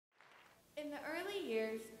In the early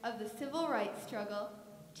years of the civil rights struggle,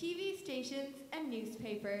 TV stations and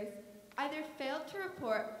newspapers either failed to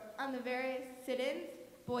report on the various sit-ins,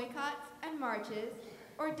 boycotts, and marches,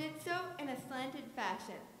 or did so in a slanted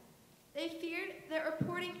fashion. They feared that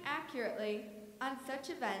reporting accurately on such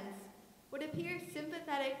events would appear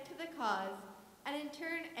sympathetic to the cause and in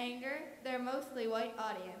turn anger their mostly white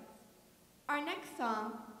audience. Our next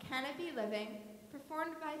song, Canopy Living,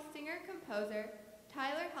 performed by singer-composer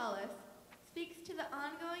Tyler Hollis, speaks to the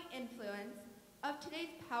ongoing influence of today's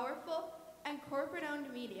powerful and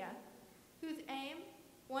corporate-owned media, whose aim,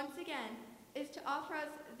 once again, is to offer us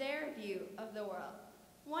their view of the world,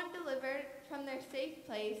 one delivered from their safe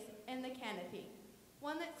place in the canopy,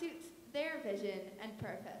 one that suits their vision and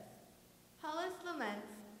purpose. Hollis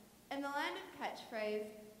laments, in the land of catchphrase,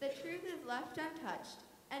 the truth is left untouched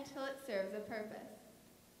until it serves a purpose.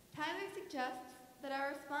 Tyler suggests that our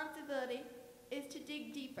responsibility is to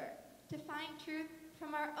dig deeper, to find truth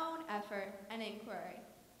from our own effort and inquiry.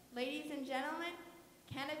 Ladies and gentlemen,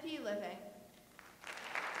 Canopy Living.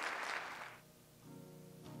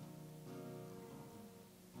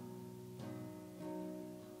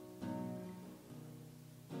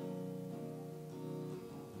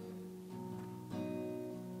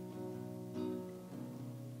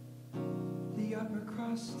 The upper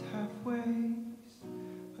crust halfways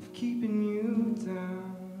of keeping you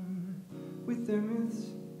down with their myths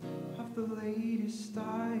of the latest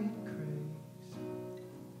diet craze.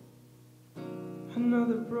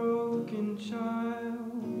 Another broken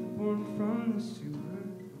child born from the sewer,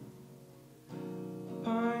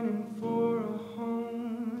 pining for a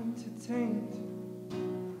home to taint.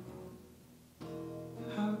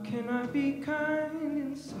 How can I be kind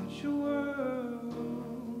in such a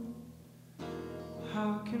world?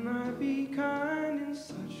 How can I be kind in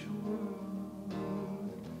such a world?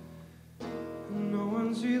 No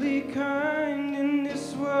one's really kind in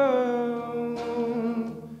this world.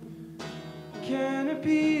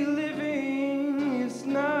 Canopy living is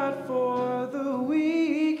not for the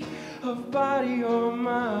weak of body or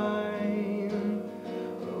mind.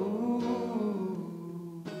 Oh,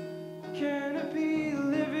 canopy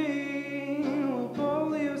living will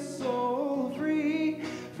pull your soul free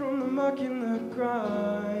from the muck and the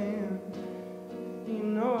grime. You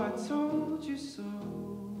know I told you so.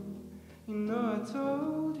 You know I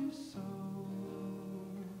told you so.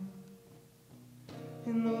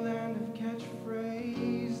 In the land of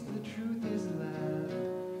catchphrase, the truth is left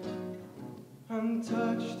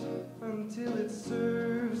untouched until it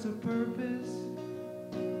serves a purpose.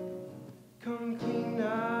 Come clean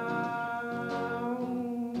now,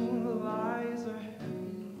 the lies are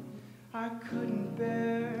heavy. I couldn't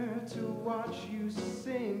bear to watch you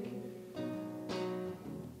sink.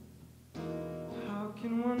 How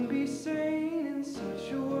can one be sane in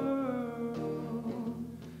such a world?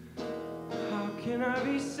 How can I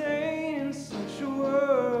be sane?